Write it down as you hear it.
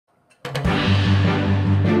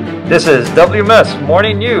This is WMS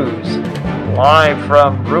Morning News, live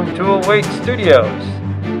from Room 208 Studios.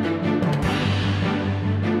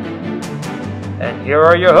 And here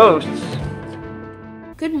are your hosts.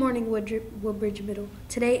 Good morning, Woodbridge Middle.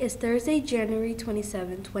 Today is Thursday, January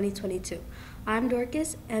 27, 2022. I'm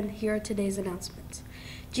Dorcas, and here are today's announcements.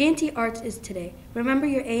 G&T Arts is today. Remember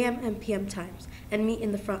your AM and PM times, and meet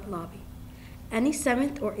in the front lobby. Any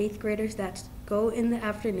 7th or 8th graders that go in the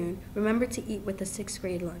afternoon, remember to eat with the 6th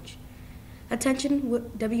grade lunch. Attention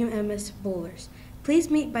WMS bowlers. Please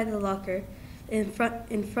meet by the locker in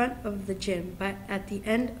front of the gym at the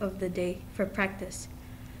end of the day for practice.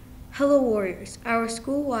 Hello Warriors. Our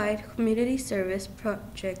school-wide community service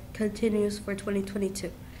project continues for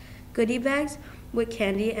 2022. Goodie bags with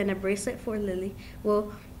candy and a bracelet for Lily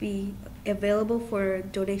will be available for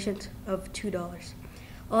donations of $2.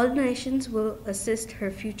 All donations will assist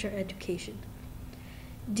her future education.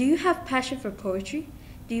 Do you have passion for poetry?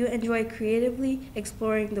 Do you enjoy creatively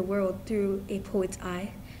exploring the world through a poet's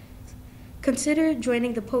eye? Consider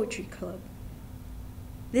joining the Poetry Club.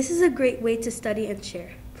 This is a great way to study and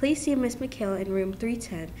share. Please see Ms. McHale in room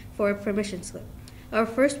 310 for a permission slip. Our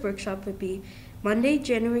first workshop would be Monday,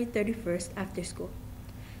 January 31st after school.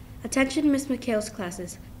 Attention Ms. McHale's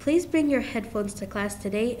classes. Please bring your headphones to class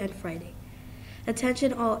today and Friday.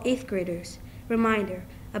 Attention all 8th graders. Reminder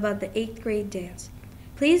about the 8th grade dance.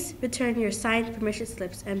 Please return your signed permission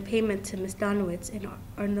slips and payment to Ms. Donowitz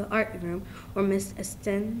in the art room or Ms.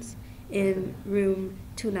 Estens in room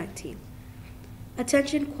 219.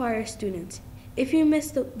 Attention choir students. If you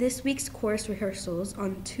missed this week's chorus rehearsals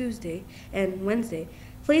on Tuesday and Wednesday,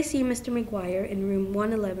 please see Mr. McGuire in room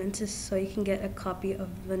 111 so you can get a copy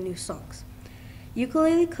of the new songs.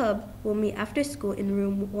 Ukulele Club will meet after school in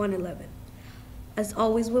room 111. As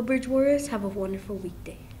always, Woodbridge Warriors, have a wonderful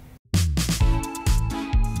weekday.